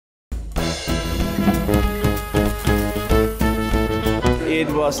It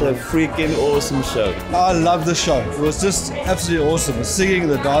was a freaking awesome show. I love the show. It was just absolutely awesome. The singing,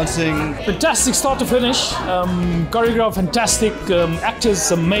 the dancing. Fantastic start to finish. Choreographed fantastic. Actors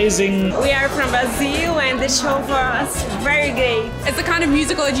amazing. We are from Brazil and the show for us very great. It's the kind of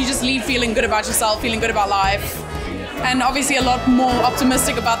musical that you just leave feeling good about yourself, feeling good about life. And obviously a lot more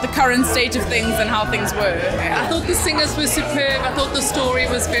optimistic about the current state of things and how things were. I thought the singers were superb. I thought the story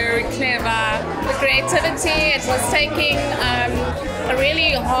was very clever. The creativity, it was taking a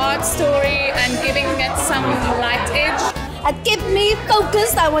really hard story and giving it some light edge. It kept me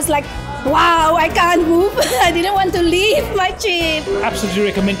focused. I was like, wow, I can't move. I didn't want to leave my trip. Absolutely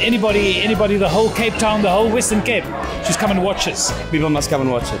recommend anybody, the whole Cape Town, the whole Western Cape, just come and watch us. People must come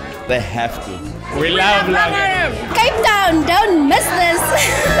and watch it. They have to. We love LANGARM. Cape Town, don't miss this.